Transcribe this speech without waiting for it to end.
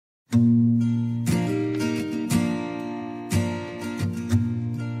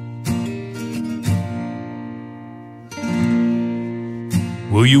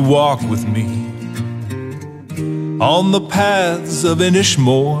Will you walk with me on the paths of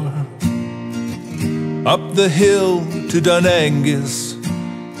Inishmore, up the hill to Dunangus,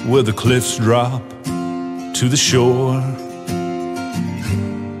 where the cliffs drop to the shore?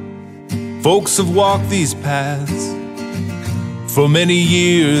 Folks have walked these paths for many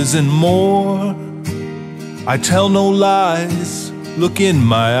years and more. I tell no lies, look in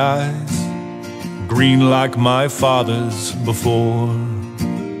my eyes, green like my father's before.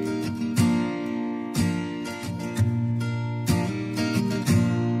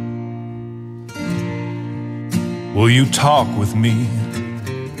 Will you talk with me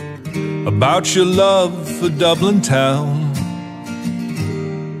about your love for Dublin town,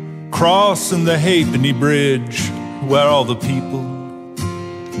 crossing the Halfpenny Bridge where all the people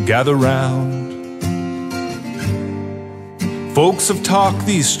gather round? Folks have talked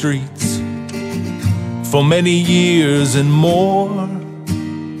these streets for many years and more.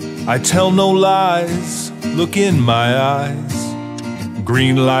 I tell no lies, look in my eyes,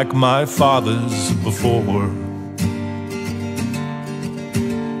 green like my father's before.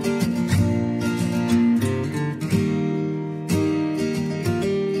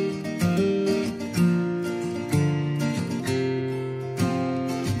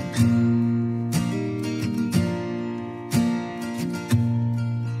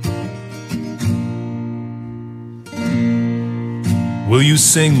 Will you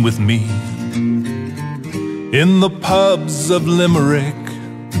sing with me in the pubs of Limerick?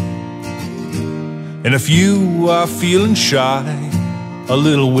 And if you are feeling shy, a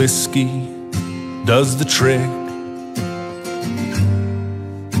little whiskey does the trick.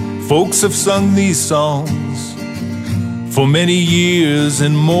 Folks have sung these songs for many years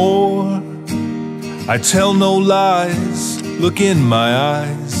and more. I tell no lies, look in my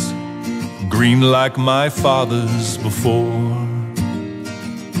eyes, green like my father's before.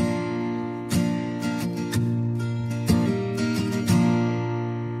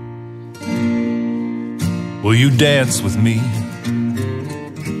 Will you dance with me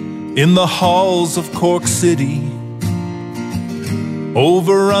in the halls of Cork City,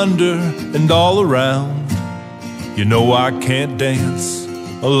 over, under, and all around? You know I can't dance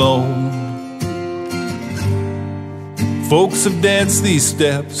alone. Folks have danced these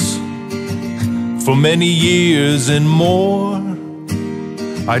steps for many years and more.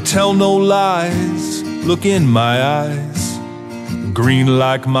 I tell no lies, look in my eyes, green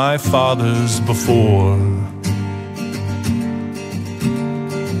like my father's before.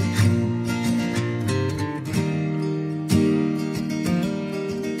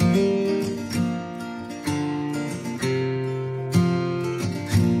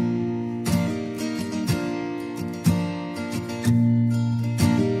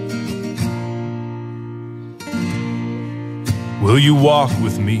 Will you walk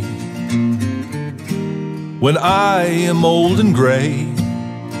with me when I am old and gray?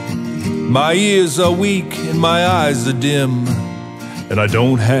 My ears are weak and my eyes are dim, and I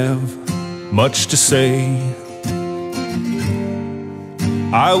don't have much to say.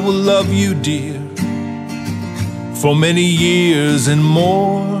 I will love you, dear, for many years and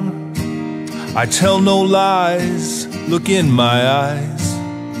more. I tell no lies, look in my eyes,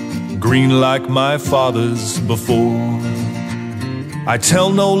 green like my father's before. I tell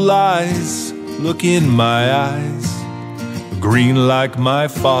no lies, look in my eyes, green like my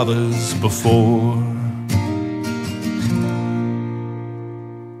father's before.